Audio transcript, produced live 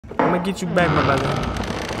I'm gonna get you back, my brother.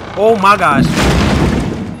 Oh my gosh.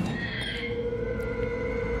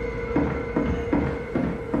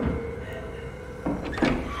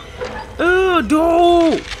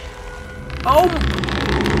 Dude. Oh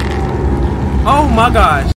my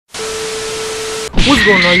gosh. What's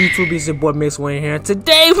going on, YouTube? It's your boy Mix Wayne here.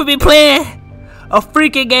 Today we'll be playing a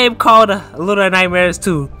freaking game called Little Nightmares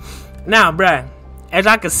 2. Now, bruh, as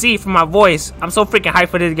I can see from my voice, I'm so freaking hyped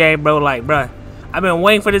for this game, bro. Like, bruh, I've been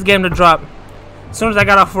waiting for this game to drop. As soon as I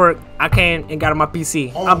got off work, I came and got on my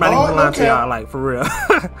PC. I'm not even lying to y'all, like, for real.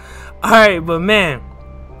 Alright, but man,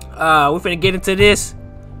 we're finna get into this.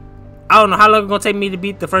 I don't know how long it's gonna take me to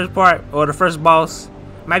beat the first part or the first boss.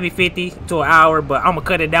 Might be 50 to an hour, but I'm gonna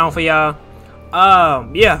cut it down for y'all.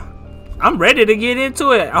 Yeah, I'm ready to get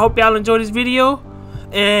into it. I hope y'all enjoy this video,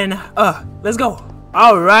 and let's go.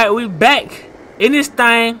 All right, we back in this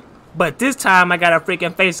thing, but this time I got a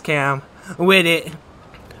freaking face cam with it.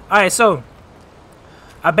 All right, so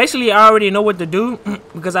I basically already know what to do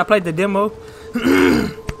because I played the demo.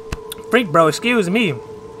 Freak, bro, excuse me.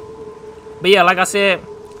 But yeah, like I said,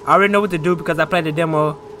 I already know what to do because I played the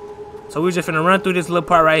demo. So we're just gonna run through this little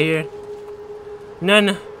part right here.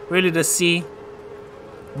 None really to see.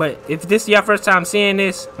 But if this is your first time seeing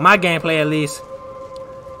this, my gameplay at least,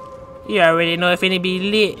 you already know if it be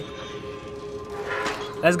lit.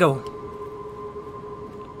 Let's go.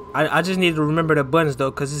 I just need to remember the buttons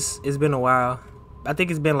though, cause it's been a while. I think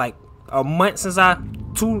it's been like a month since a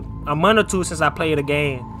month or two since I played the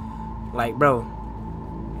game. Like, bro,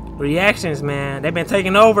 reactions, man, they've been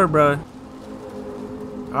taking over, bro.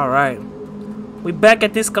 All right, we back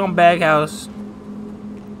at this scumbag house.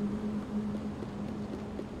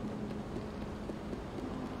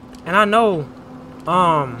 And I know,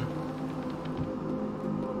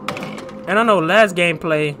 last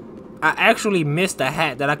gameplay, I actually missed a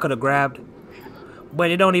hat that I could have grabbed, but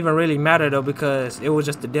it don't even really matter though because it was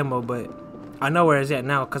just a demo. But I know where it's at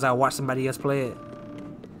now because I watched somebody else play it.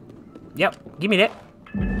 Yep, give me that.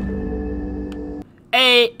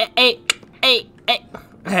 Hey,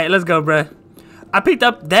 let's go, bruh. I picked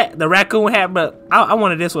up the raccoon hat, but I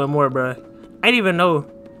wanted this one more, bruh. I didn't even know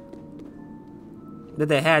that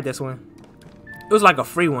they had this one. It was like a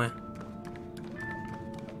free one.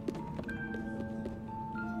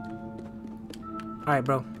 Alright,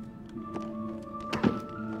 bro.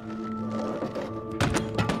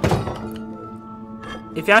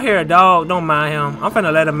 If y'all hear a dog, don't mind him. I'm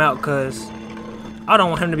finna let him out because I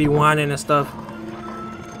don't want him to be whining and stuff.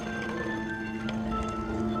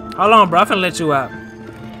 Hold on, bro. I'm finna let you out.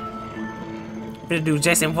 Finna do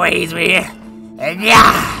Jason Voorhees right here.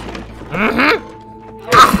 Yeah.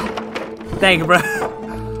 Thank you, bro.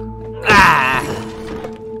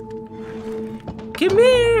 Come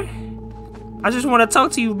here. I just want to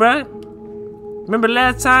talk to you, bro. Remember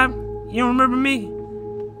last time? You don't remember me?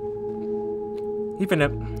 He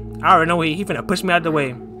finna. I already know he finna push me out the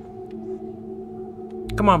way.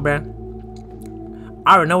 Come on, bro.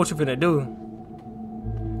 I already know what you finna do.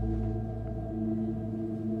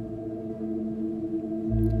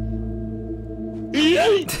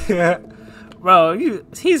 Bro,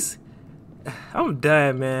 he's. I'm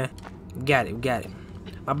done, man. Got it.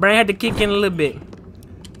 My brain had to kick in a little bit.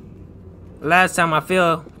 Last time I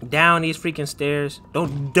fell down these freaking stairs.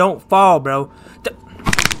 Don't fall, bro.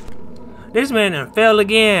 This man done fell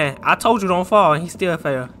again. I told you don't fall, and he still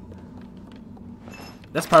fell.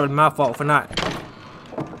 That's probably my fault for not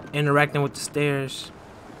interacting with the stairs.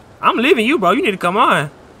 I'm leaving you, bro. You need to come on.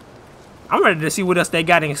 I'm ready to see what else they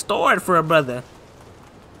got in store for a brother.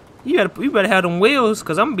 You better have them wheels,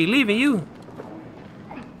 cause I'm gonna be leaving you.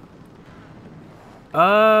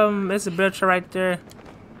 There's a bridge right there.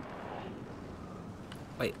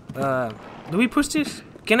 Wait, do we push this?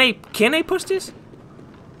 Can they push this?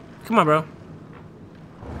 Come on, bro.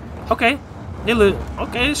 Okay, they look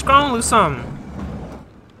okay, strong or something.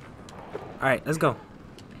 All right, let's go.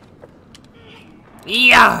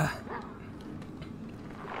 Yeah.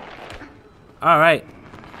 All right.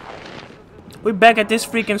 We back at this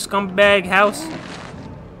freaking scumbag house.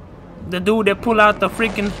 The dude that pull out the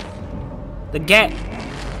freaking the gat.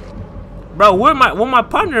 Bro, where my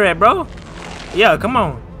partner at, bro? Yeah, come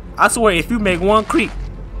on. I swear if you make one creak,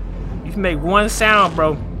 if you make one sound,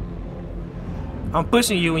 bro, I'm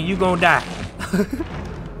pushing you and you gonna die.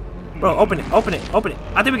 Bro, open it. I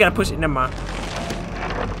think we gotta push it. Never mind.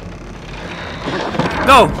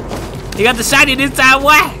 Go. You got the shotty this time,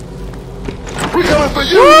 what? We coming for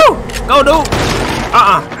you! Woo! Go, dude!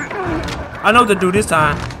 I know what to do this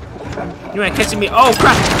time. You ain't catching me. Oh,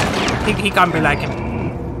 crap! He got me like him.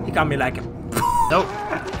 Nope.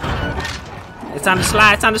 It's time to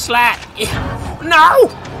slide. No!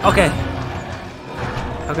 Okay.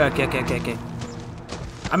 Okay.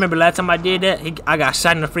 I remember last time I did that, I got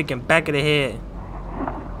shot in the freaking back of the head.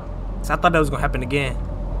 So I thought that was gonna happen again.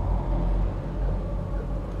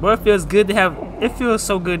 But it feels good to have. It feels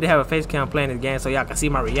so good to have a face cam playing this game, so y'all can see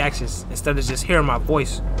my reactions instead of just hearing my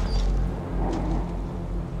voice.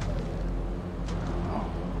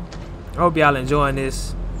 I hope y'all enjoying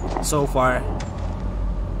this so far.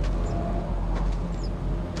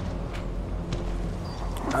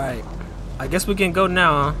 Alright, I guess we can go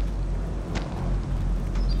now, huh?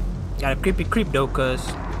 Got a creepy creep though, cuz.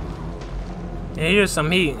 And here's some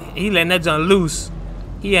he letting that junk loose.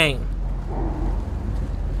 He ain't.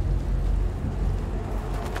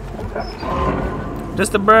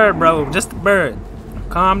 Just a bird, bro. Just a bird.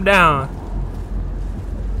 Calm down.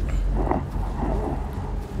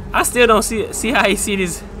 I still don't see how he see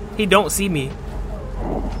this. He don't see me.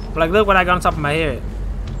 Like, look what I got on top of my head.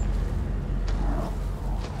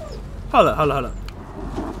 Hold up.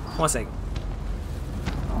 1 second.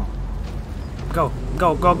 Go.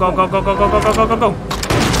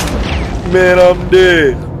 Man, I'm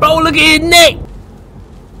dead. Bro, look at his neck.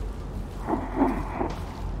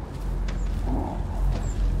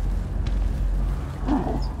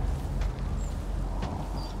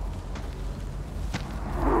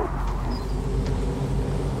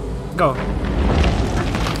 Go.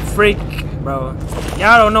 Freak, bro.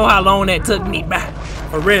 Y'all don't know how long that took me back.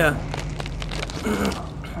 For real.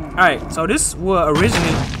 Alright, so this was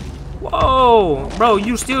originally. Whoa, bro,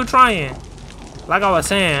 you still trying. Like I was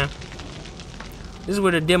saying, this is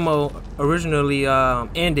where the demo originally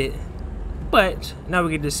ended. But now we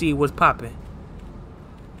get to see what's popping.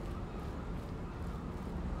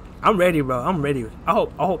 I'm ready, bro. I'm ready. I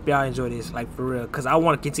hope y'all enjoy this, like, for real, cause I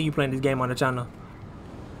want to continue playing this game on the channel.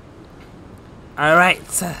 Alright,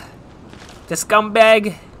 the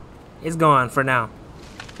scumbag is gone for now.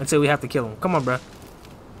 Until we have to kill him. Come on, bro.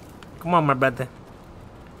 Come on, my brother.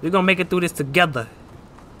 We're gonna make it through this together.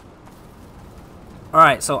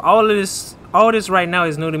 Alright, so all this right now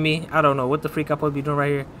is new to me. I don't know what the freak I'm supposed to be doing right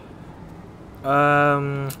here.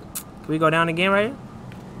 Can we go down again right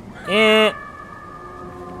here? And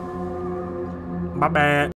my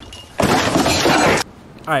bad.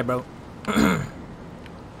 Alright, bro.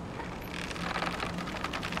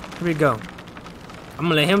 Here we go. I'm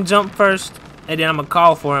gonna let him jump first, and then I'm gonna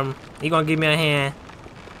call for him. He gonna give me a hand.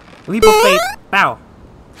 Leap of faith. Bow.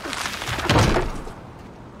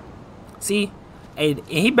 See? Hey, and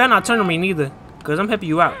he better not turn on me neither, cause I'm helping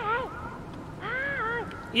you out.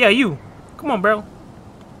 Yeah, you. Come on, bro.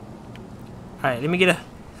 Alright, let me get a.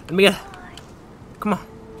 Come on.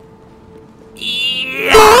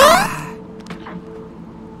 Yeah.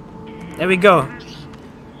 There we go.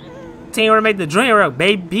 Team order make the dream work,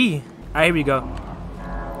 baby. Alright, here we go.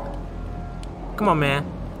 Come on, man.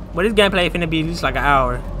 But this gameplay finna be at least like an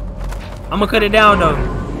hour. I'm gonna cut it down though.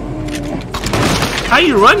 How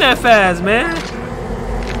you run that fast, man?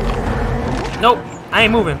 Nope, I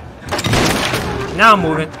ain't moving. Now I'm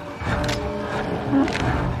moving.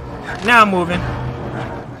 Now I'm moving.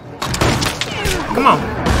 Come on.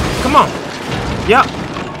 Come on. Yup.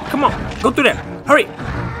 Come on. Go through there. Hurry.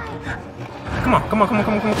 Come on. Come on. Come on.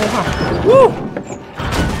 Come on. Come on. Come on. Woo!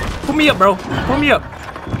 Pull me up, bro. Pull me up.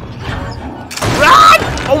 Run!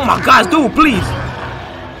 Oh my gosh, dude, please.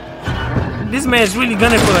 This man's really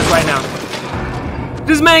gunning for us right now.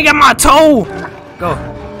 This man got my toe. Go.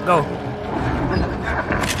 Go.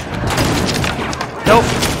 Nope.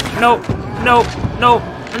 Nope. Nope. Nope.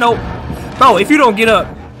 Nope. Bro, if you don't get up.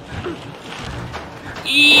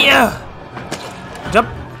 Yeah. Jump.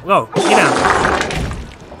 Go. Get down.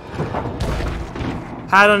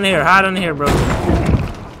 Hide on here. Hide on here, bro.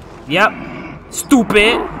 Yep.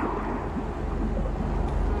 Stupid.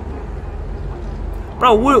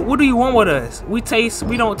 Bro, what do you want with us? We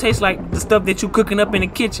don't taste like the stuff that you cooking up in the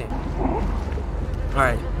kitchen.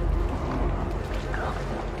 Alright.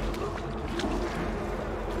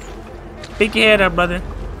 Pick your head up, brother.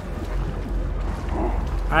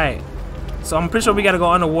 Alright. So I'm pretty sure we gotta go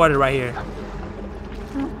underwater right here.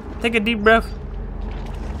 Take a deep breath.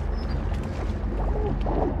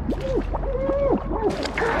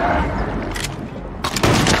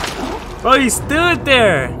 Bro, he stood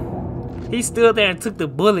there. He stood there and took the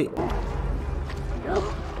bullet.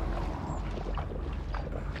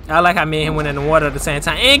 I like how me and him went in the water at the same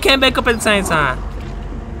time and came back up at the same time.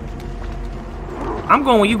 I'm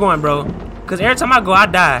going where you going, bro. Cause every time I go, I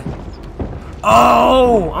die.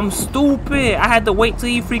 Oh, I'm stupid. I had to wait till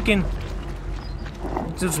he freaking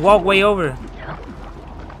just walk way over.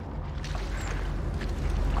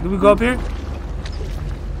 Do we go up here?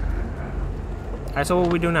 Alright, so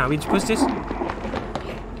what we do now? We just push this?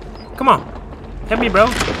 Come on. Help me, bro.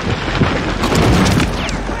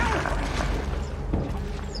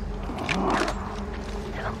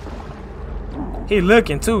 He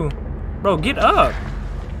looking too. Bro, get up.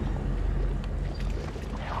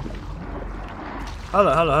 Hold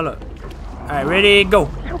up, hold up, hold up. Alright, ready, go.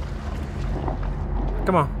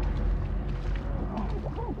 Come on.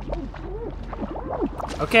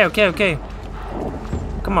 Okay, okay, okay.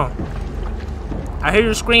 Come on. I hear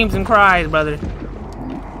your screams and cries, brother.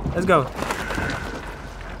 Let's go.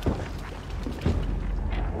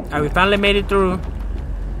 Alright, we finally made it through.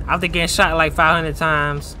 After getting shot like 500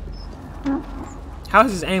 times. How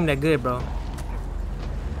is his aim that good, bro?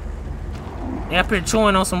 They up here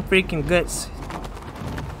chewing on some freaking guts.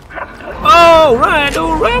 Oh, run,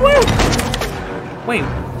 dude, run, run. Wait.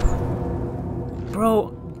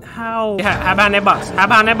 Bro, how? How behind that box? How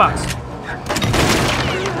behind that box?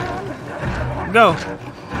 Go.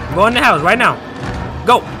 Go in the house right now.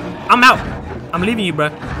 Go. I'm out. I'm leaving you, bro.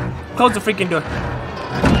 Close the freaking door.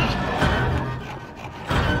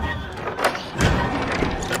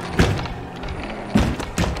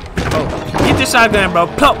 Oh, get the shotgun, bro.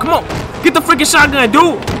 Come on. Get the freaking shotgun,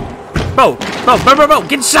 dude. Bro,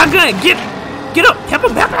 get the shotgun. Get up. Help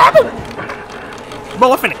him.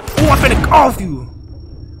 Bro, I'm finna off you.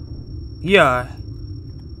 Yeah.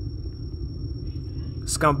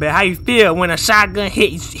 Scumbag, how you feel when a shotgun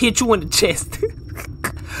hit you in the chest?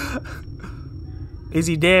 Is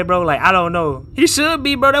he dead, bro? Like, I don't know. He should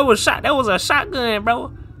be, bro. That was a shotgun,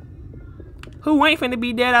 bro. Who ain't finna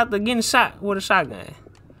be dead after getting shot with a shotgun?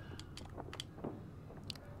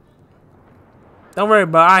 Don't worry,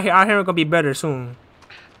 bro. Our hearing gonna be better soon.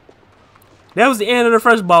 That was the end of the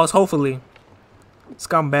first boss, hopefully.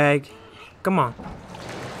 Scumbag. Come on.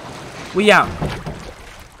 We out.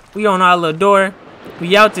 We on our little door.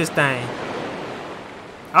 We out this thing.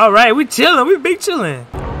 Alright, we chilling. We big chilling.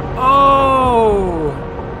 Oh.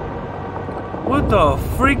 What the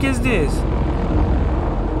freak is this?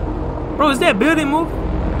 Bro, is that building moving?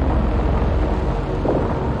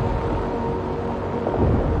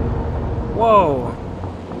 Whoa.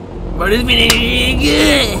 Bro, this video is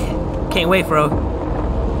good. Can't wait, bro.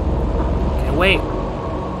 Can't wait.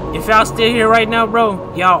 If y'all still here right now,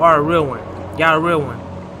 bro, y'all are a real one. Y'all a real one.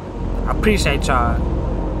 I appreciate y'all.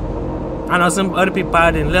 I know some other people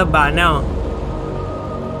out didn't live by now.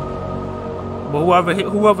 But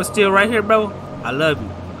whoever's still right here, bro, I love you.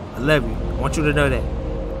 I love you. I want you to know that.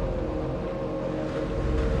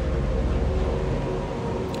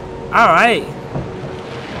 Alright.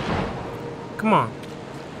 Come on.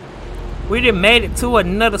 We done made it to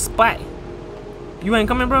another spot. You ain't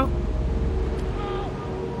coming, bro?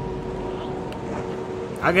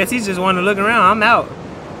 I guess he just wanted to look around. I'm out.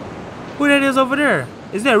 Who that is over there?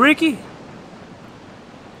 Is that Ricky?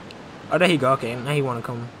 Oh, there he go. Okay, now he want to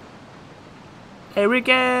come. Hey,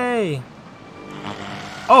 Ricky!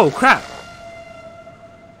 Oh, crap.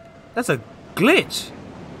 That's a glitch.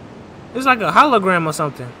 It's like a hologram or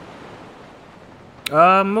something.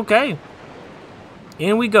 Okay.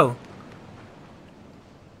 In we go.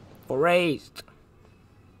 Forest.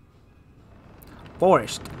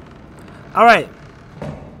 Alright.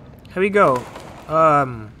 Here we go. I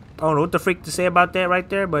don't know what the freak to say about that right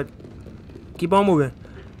there, but keep on moving.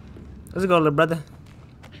 Let's go, little brother.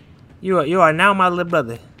 You are now my little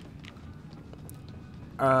brother.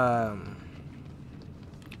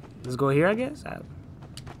 Let's go here, I guess.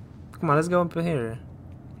 Come on, let's go up here.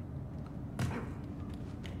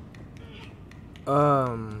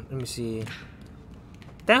 Let me see.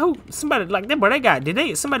 That who? Somebody like that, bro.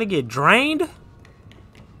 Somebody get drained?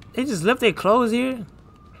 They just left their clothes here.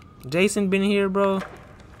 Jason been here, bro.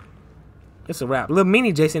 It's a wrap. Little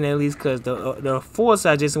mini Jason at least, cause the full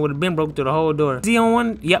size Jason would have been broke through the whole door. Is he on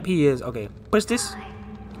one? Yep, he is. Okay, push this.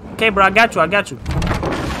 Okay, bro, I got you.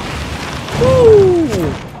 Woo!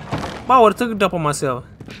 Bro, I would have took a dump on myself.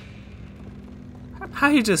 How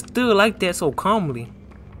he just stood like that so calmly?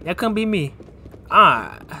 That couldn't be me.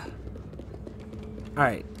 Alright.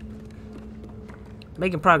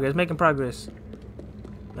 Making progress.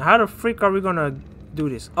 Now, how the freak are we gonna do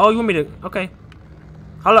this? Oh, you want me to? Okay.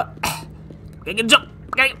 Hold up. Get a jump.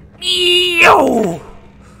 Okay. Yo!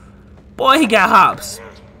 Boy, he got hops.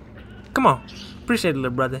 Come on. Appreciate it,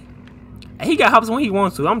 little brother. He got hops when he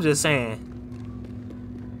wants to. I'm just saying.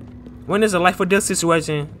 When there's a life or death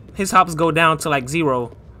situation, his hops go down to like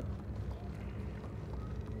 0.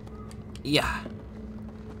 Yeah.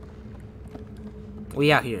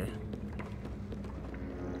 We out here.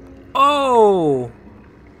 Oh!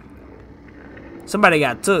 Somebody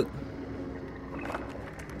got took.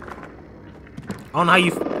 I don't know how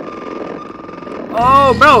you...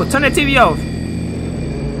 Oh, bro, turn that TV off.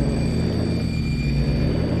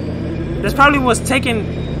 That's probably what's taking.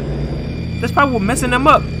 That's probably what's messing them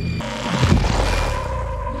up.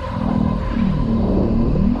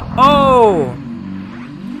 Oh.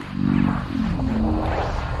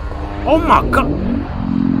 Oh my god.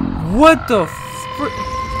 What the frick?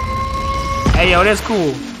 Hey yo, that's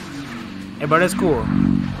cool. Hey bro, that's cool.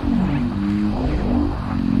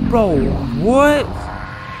 Bro, what?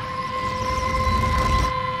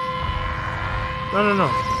 No.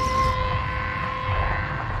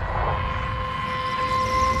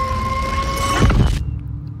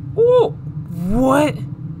 Ooh, what?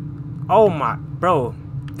 Oh my, bro.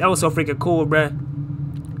 That was so freaking cool, bruh.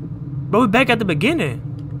 Bro, we back at the beginning.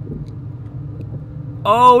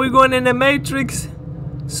 Oh, we going in the Matrix.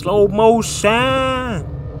 Slow motion.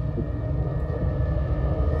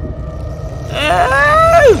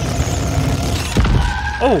 Hey!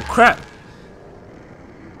 Oh, crap.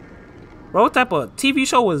 Bro, what type of TV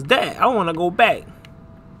show was that? I want to go back.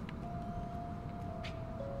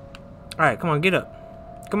 Alright, come on, get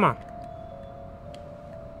up. Come on.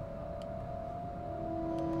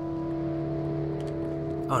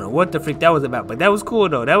 I don't know what the freak that was about, but that was cool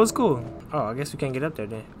though. That was cool. Oh, I guess we can't get up there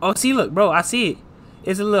then. Oh, see, look, bro, I see it.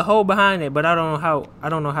 It's a little hole behind it, but I don't know how. I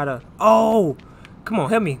don't know how to. Oh, come on,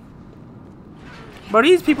 help me, bro.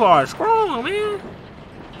 These people are strong, man.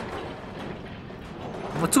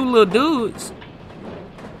 For two little dudes,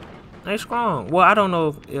 they strong. Well, I don't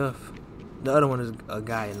know if the other one is a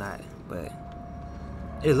guy or not, but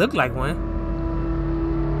it looked like one.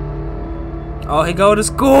 Oh, he go to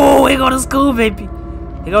school. He go to school, baby.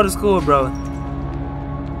 He go to school, bro.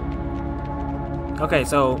 Okay,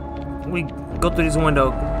 so we go through this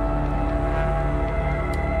window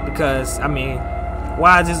because I mean,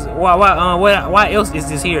 why is this? Why else is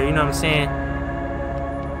this here? You know what I'm saying?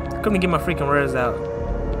 Come to get my freaking words out.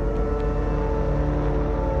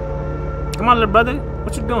 Come on, little brother.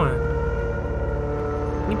 What you doing?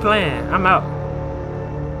 You playing? I'm out.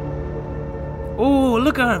 Ooh,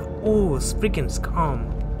 look at her. Ooh, it's freaking scum.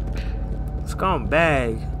 Scum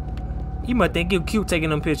bag. You might think you cute taking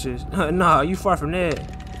them pictures. Nah, you far from that.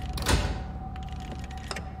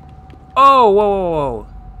 Oh, whoa.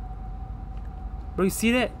 Bro, you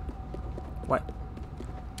see that? What?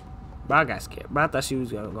 Bro, I got scared. Bro, I thought she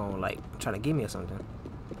was gonna like try to get me or something.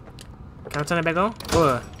 Can I turn it back on?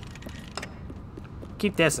 Or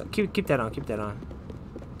keep that on. Keep that on.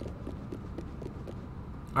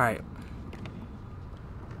 All right.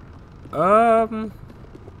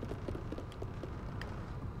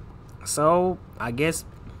 So I guess,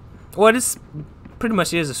 well, this pretty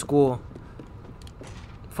much is a school.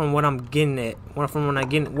 From what I'm getting at, where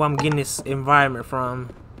I'm getting this environment from.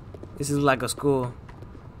 This is like a school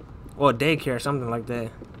or daycare, something like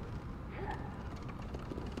that.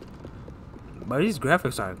 But these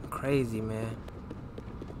graphics are crazy, man.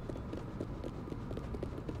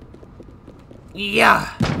 Yeah.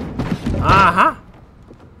 I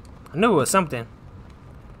knew it was something.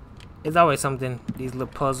 It's always something. These little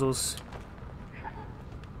puzzles.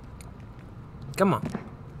 Come on.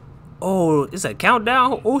 Oh, it's a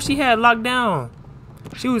countdown. Oh, she had locked down.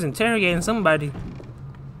 She was interrogating somebody.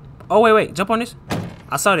 Oh, wait. Jump on this.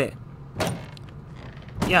 I saw that.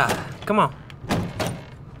 Yeah. Come on.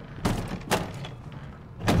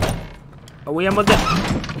 Oh, we almost there.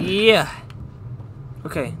 Yeah.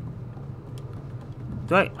 Okay.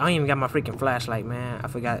 I don't even got my freaking flashlight, man. I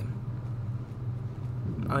forgot.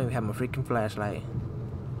 I don't even have my freaking flashlight.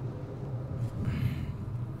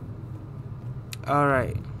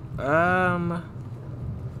 Alright. Oh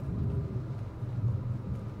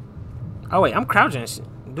wait, I'm crouching.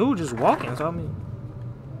 Dude just walking, so I mean,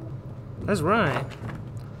 let's run.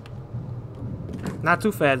 Not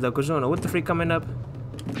too fast though, cause you don't know what the freak coming up.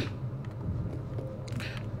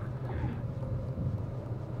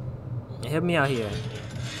 Help me out here.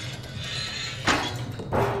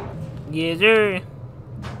 Yes, sir.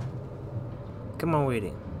 Come on with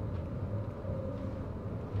it.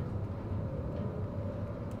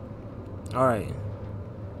 Alright.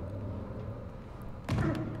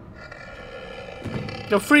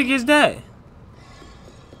 The freak is that?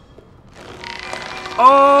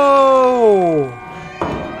 Oh!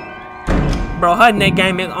 Bro, her neck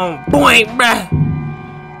game is on point, bruh.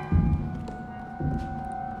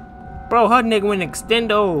 Bro, her neck went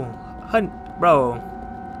extendo. Bro.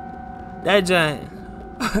 That giant.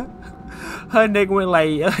 Her neck went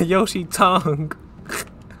like Yoshi tongue.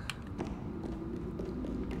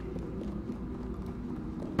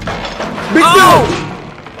 Oh!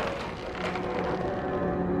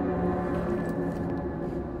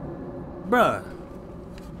 Bruh.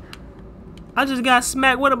 I just got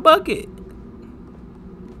smacked with a bucket.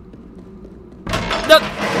 Duck.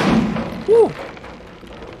 Woo.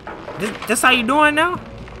 This how you doing now?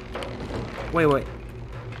 Wait.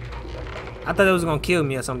 I thought it was gonna kill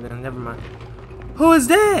me or something. Never mind. Who is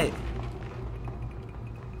that?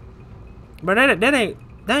 But that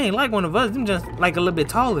ain't like one of us. Them just like a little bit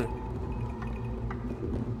taller.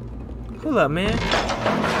 Hold up, man.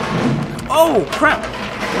 Oh crap!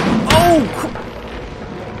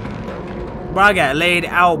 Bro, I got laid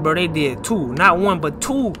out, bro. They did two, not one, but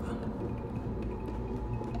two.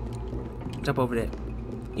 Jump over there.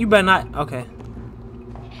 You better not. Okay.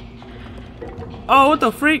 Oh, what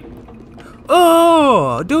the freak?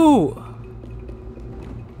 Oh, dude.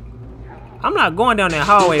 I'm not going down that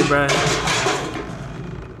hallway, bro.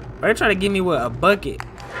 They try to get me with a bucket.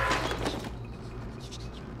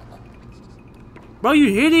 Bro, you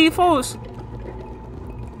hear these folks?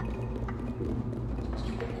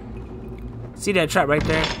 See that trap right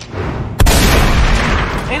there?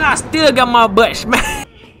 And I still got my butt smacked.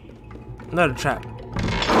 Another trap.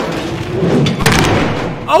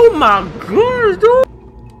 Oh my gosh, dude.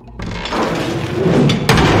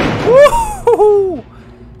 Woo!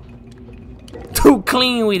 Too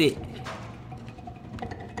clean with it.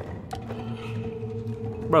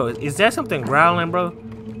 Bro, is that something growling, bro?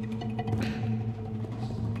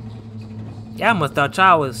 Y'all must thought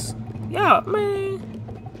y'all was... Y'all, man.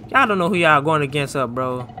 Y'all don't know who y'all going against up,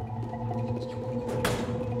 bro.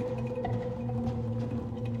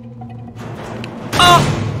 Oh!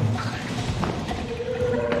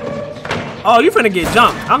 Oh, you finna get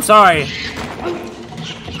jumped. I'm sorry.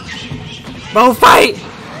 Bro, fight!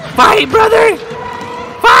 Fight, brother!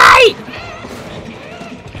 Fight!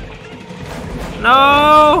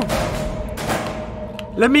 No!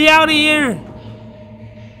 Let me out of here!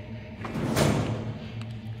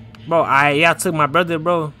 Bro, y'all took my brother,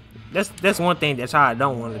 bro. That's one thing that y'all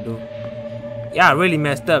don't want to do. Y'all really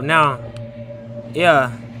messed up now.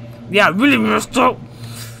 Yeah. Y'all really messed up.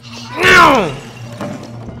 Now!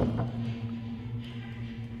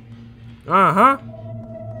 Uh-huh.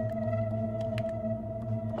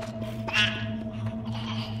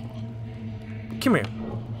 Come here.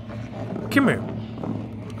 Come here.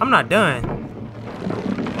 I'm not done.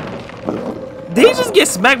 Did he just get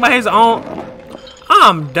smacked by his own?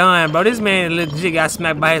 I'm done, bro. This man legit got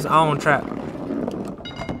smacked by his own trap.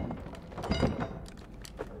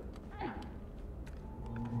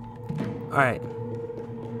 Alright.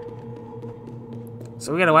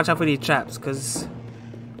 So we gotta watch out for these traps, because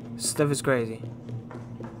stuff is crazy.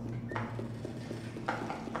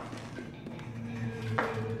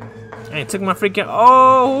 Hey, took my freaking...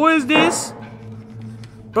 Oh, who is this?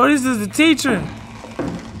 Bro, this is the teacher.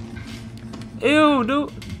 Ew,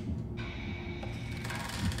 dude.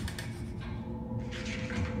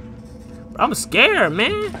 I'm scared,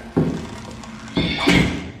 man.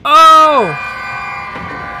 Oh!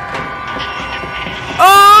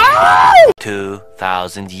 Oh!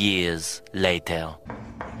 2,000 years later.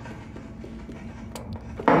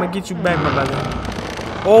 I'm gonna get you back, my brother.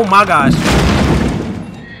 Oh my gosh.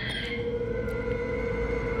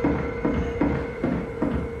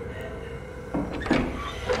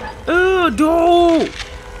 Oh, dude.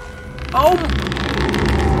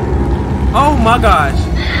 Oh my gosh.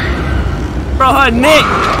 Bro, her neck.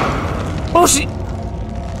 Oh, she.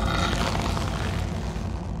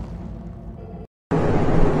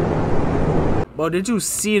 Bro, did you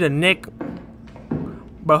see the neck?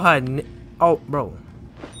 Bro, her neck. Oh, bro.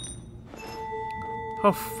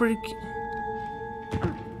 Her freak.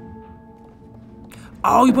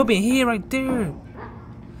 Oh, you put me in here right there.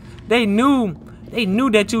 They knew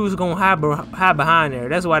that you was gonna hide behind there.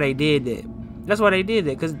 That's why they did that. That's why they did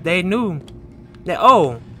that, because they knew that,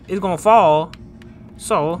 oh, it's gonna fall.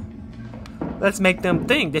 So let's make them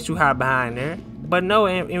think that you hide behind there. But no,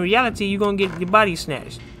 in reality, you're gonna get your body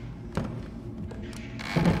snatched.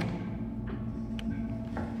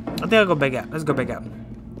 I think I'll go back out. Let's go back out.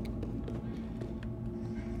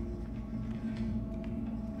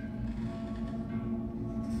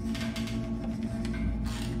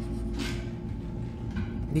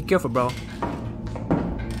 Be careful, bro.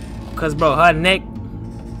 Cause, bro, her neck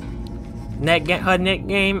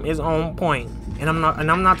game is on point, and I'm not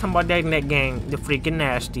talking about that neck game, the freaking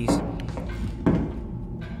nasties.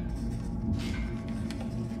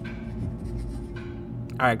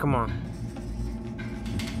 All right, come on.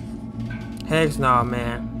 Heck no,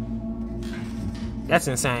 man. That's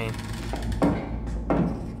insane.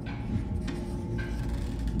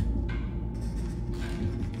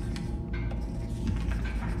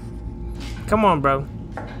 Come on, bro.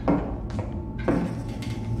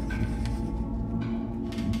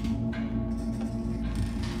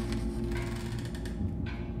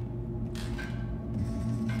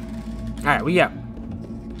 Alright, we out.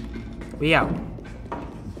 We out.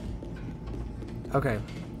 Okay.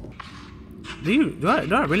 Do I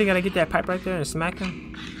really gotta get that pipe right there and smack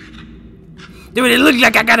him? Do what it looks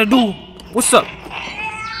like I gotta do. What's up?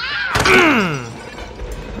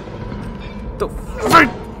 The freak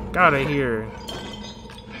out of here.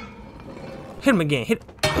 Hit him again. Hit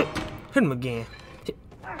him again.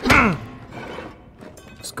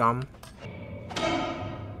 Scum.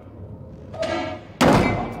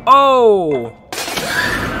 Oh.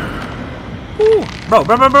 Ooh. Bro,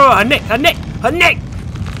 her neck.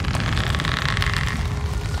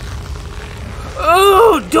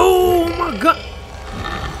 Oh, dude, my God.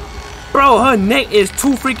 Bro, her neck is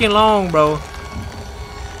too freaking long, bro.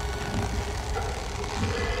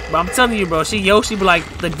 But I'm telling you, bro, she Yoshi, but like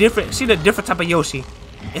the different type of Yoshi.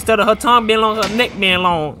 Instead of her tongue being long, her neck being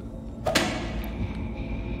long.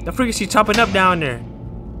 The freak is she chopping up down there.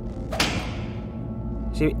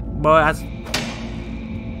 Boy,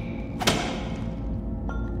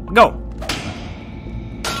 go.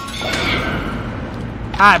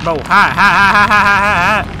 Hide, bro.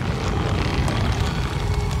 Hide.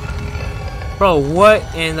 Bro, what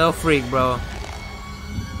in the freak, bro?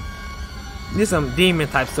 This some demon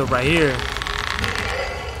type stuff right here.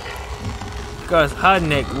 Cause her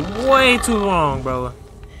neck way too long, bro.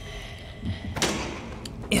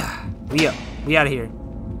 Yeah, we up. We out of here.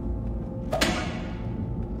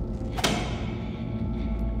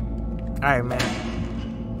 Alright, man.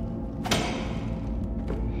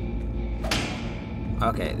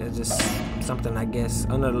 Okay, there's just something, I guess.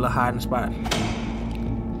 Another little hiding spot.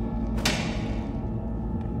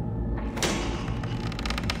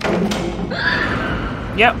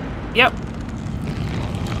 Yep.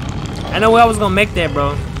 I know I was gonna make that,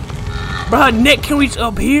 bro. Bro, her neck can reach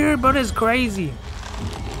up here, bro. That's crazy.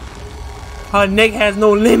 Her neck has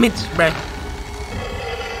no limits, bro.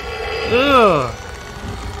 Ugh.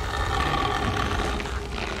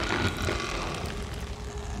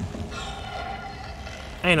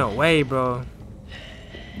 Ain't no way, bro.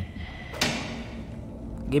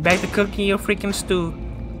 Get back to cooking your freaking stew.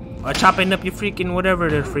 Or chopping up your freaking whatever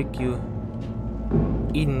the freak you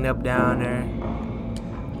eating up down there.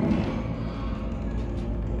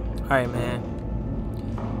 Alright, man.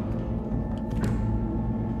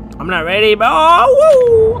 I'm not ready, bro. Oh,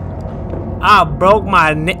 woo! I broke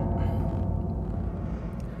my neck.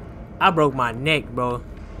 Bro.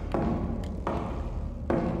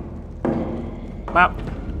 Bop.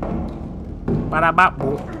 Bada bop,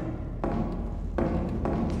 boo.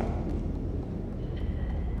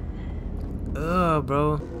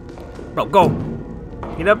 Bro. Bro, go.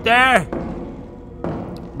 Get up there.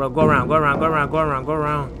 Bro, go around.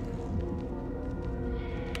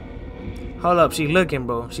 Hold up, she looking,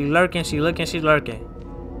 bro. She lurking.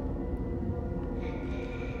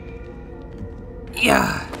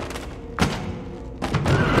 Yeah.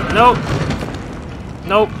 Nope.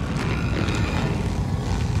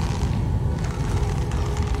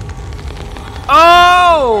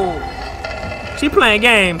 Oh! She playing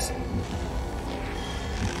games.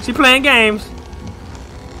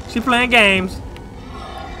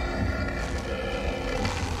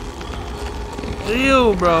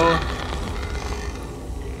 Ew, bro.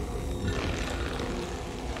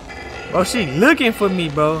 Bro, she looking for me,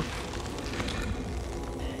 bro.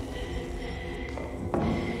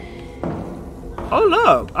 Hold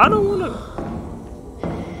up. I don't wanna.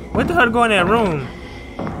 What the hell to go in that room?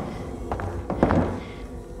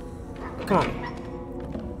 Come on.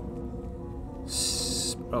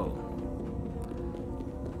 Bro.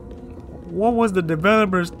 What was the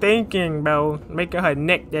developers thinking, bro? Making her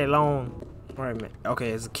neck that long. Alright, man. Okay,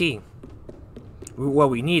 it's a key. Well,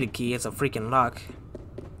 we need a key. It's a freaking lock.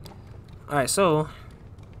 Alright, so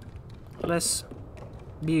let's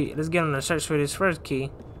get on the search for this first key.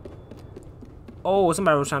 Oh,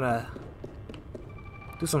 somebody was trying to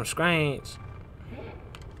do some strange.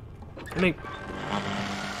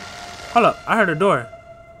 Hold up, I heard a door.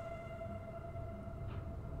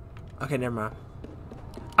 Okay, never mind.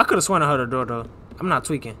 I could have sworn I heard a door though. I'm not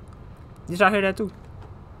tweaking. Did y'all hear that too?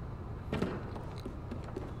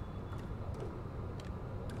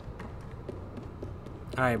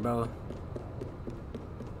 Alright, bro.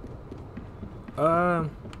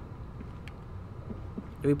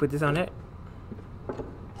 Do we put this on it?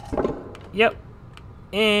 Yep.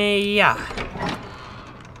 And yeah.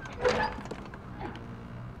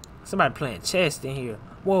 Somebody playing chess in here.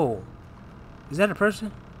 Whoa. Is that a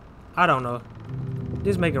person? I don't know.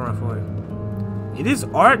 Just make a run for it. It is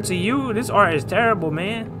art to you. This art is terrible,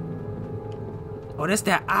 man. Oh, that's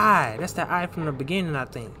that eye. That's that eye from the beginning, I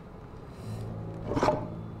think.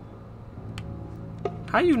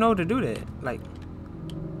 How you know to do that? Like,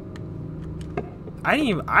 I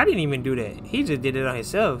didn't even do that. He just did it on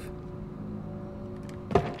himself.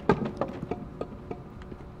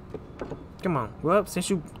 Come on, well, since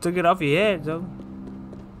you took it off your head, though.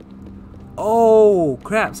 Oh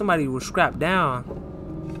crap! Somebody was strapped down.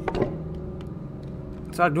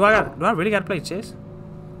 So do I really gotta play chess?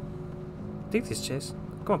 I think this chess.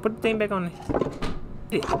 Come on, put the thing back on.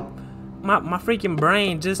 My freaking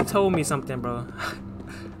brain just told me something, bro.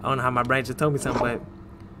 I don't know how my brain just told me something, but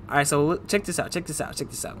all right. So look, check this out. Check this out. Check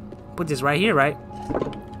this out. Put this right here, right?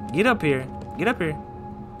 Get up here. Get up here.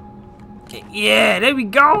 Okay, yeah, there we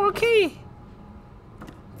go. Okay.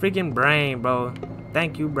 Freaking brain, bro.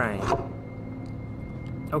 Thank you, brain.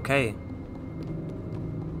 Okay.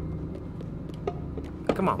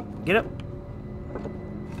 Come on, get up.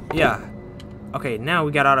 Yeah. Okay, now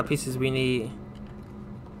we got all the pieces we need.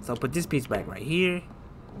 So put this piece back right here.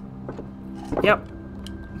 Yep.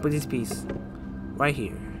 Put this piece right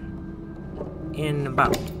here. In the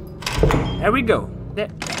bottom. There we go. There.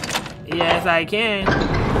 Yes, I can.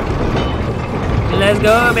 Let's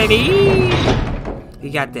go, baby. We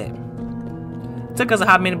got that. Took us a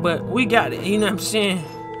hot minute, but we got it. You know what I'm saying?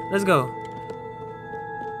 Let's go.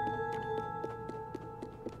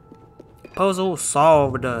 Puzzle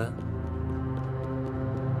solved. Come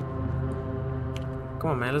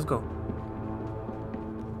on, man. Let's go.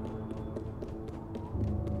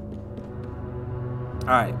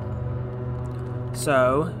 Alright.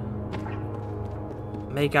 So,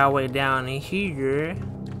 make our way down in here.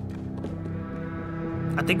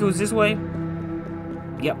 I think it was this way.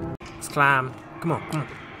 Yep. Let's climb. Come on, come on.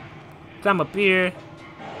 Climb up here.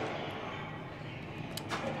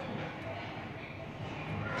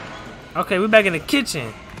 Okay, we're back in the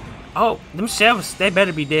kitchen. Oh, them shelves, they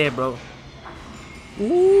better be dead, bro.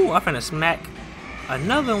 Ooh, I'm finna smack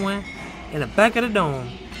another one in the back of the dome.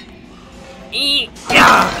 Yeah.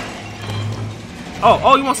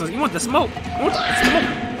 Oh, you want the smoke? You want the smoke?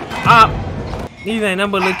 These ain't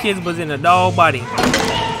nothing but little kids, but in a dog body.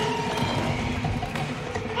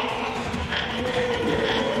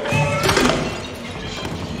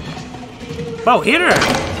 Bro, hit her.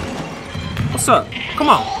 What's up? Come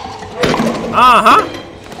on.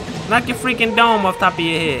 Knock your freaking dome off top of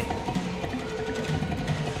your head.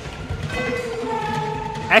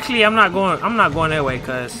 Actually, I'm not going that way,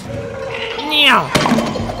 cause.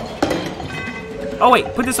 Oh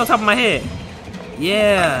wait, put this on top of my head.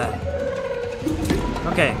 Yeah.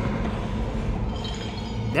 Okay.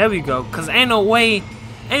 There we go. Cause ain't no way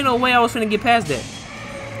I was finna get past that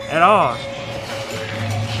at all.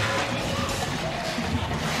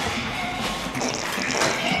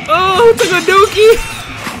 Oh, took a dookie.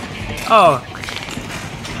 Oh.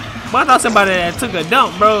 But I thought somebody that took a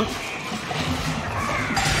dump, bro.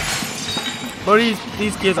 Bro,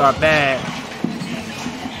 these kids are bad.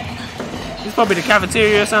 This is probably the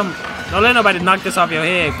cafeteria or something. Don't let nobody knock this off your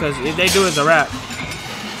head, because if they do, it's a wrap.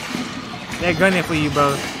 They're gunning for you,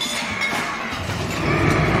 bro.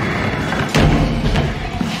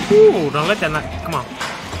 Ooh, don't let that knock. Come on.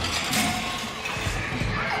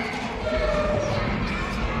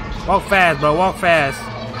 Walk fast, bro. Walk fast.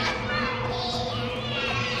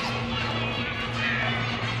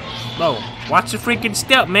 Bro, watch your freaking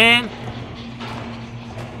step, man.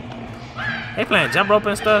 They playing jump rope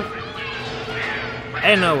and stuff.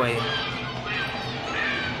 Ain't no way.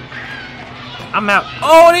 I'm out.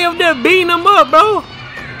 Oh, they up there beating them up, bro.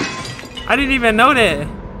 I didn't even know that.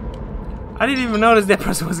 I didn't even notice that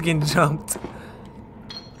person was getting jumped.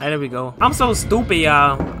 Right, there we go. I'm so stupid,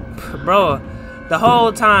 y'all. Bro. The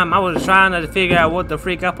whole time I was trying to figure out what the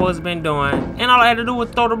freak I supposed to been doing, and all I had to do was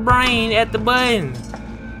throw the brain at the button.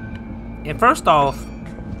 And first off,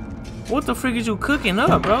 what the freak is you cooking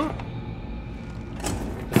up, bro?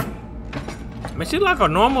 I mean, she's like a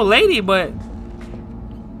normal lady, but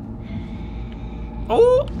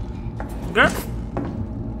oh, girl,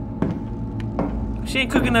 she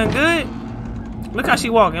ain't cooking nothing good. Look how she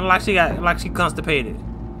walking, like she constipated.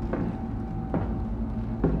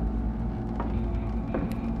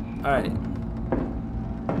 Alright.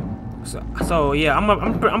 So yeah,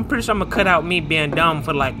 I'm pretty sure I'm gonna cut out me being dumb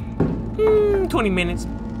for like 20 minutes.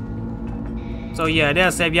 So yeah,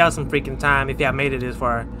 that'll save y'all some freaking time if y'all made it this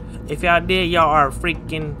far. If y'all did, y'all are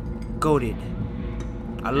freaking goated.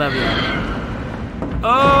 I love y'all.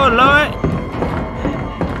 Oh Lord,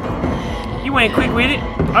 you ain't quick with it.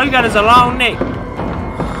 All you got is a long neck.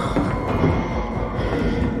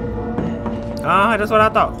 That's what I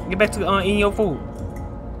thought. Get back to eating your food.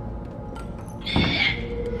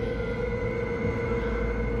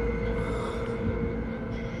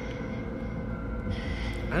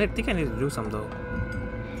 I think I need to do something though.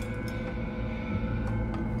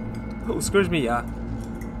 Oh, excuse me, y'all.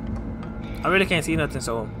 I really can't see nothing,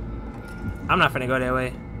 so I'm not finna go that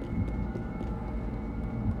way.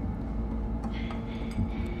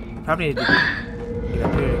 Probably need to get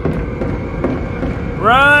up here.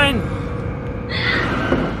 Run!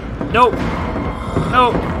 Nope.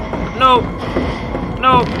 Nope. Nope.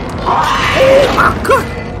 Nope. Oh my god!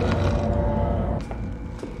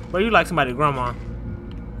 Bro, you like somebody's grandma.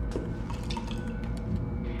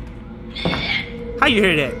 How you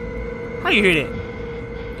hear that? How you hear that?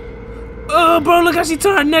 Oh, bro, look how she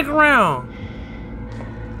turned her neck around.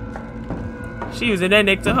 She using that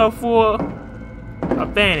neck to her full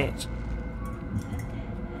advantage.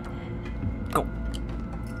 Go.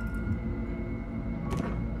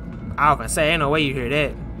 I was gonna say, ain't no way you hear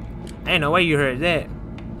that. Ain't no way you heard that.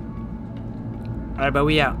 Alright, but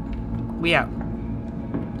we out. We out.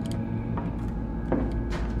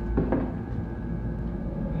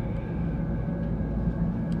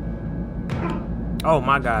 Oh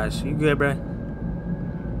my gosh, you good, bro?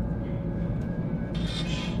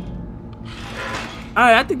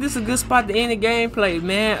 Alright, I think this is a good spot to end the gameplay,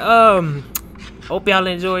 man. Hope y'all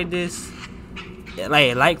enjoyed this.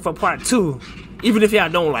 Like for part 2. Even if y'all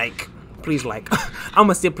don't like, please like.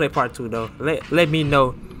 I'ma still play part 2 though. Let me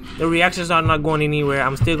know. The reactions are not going anywhere.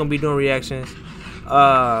 I'm still gonna be doing reactions.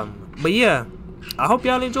 But yeah, I hope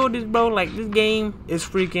y'all enjoyed this, bro. Like, this game is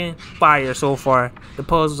freaking fire so far. The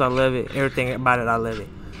puzzles, I love it. Everything about it, I love it.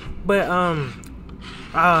 But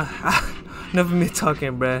I never been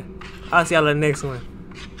talking, bruh. I'll see y'all in the next one.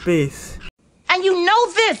 Peace. And you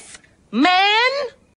know this, man.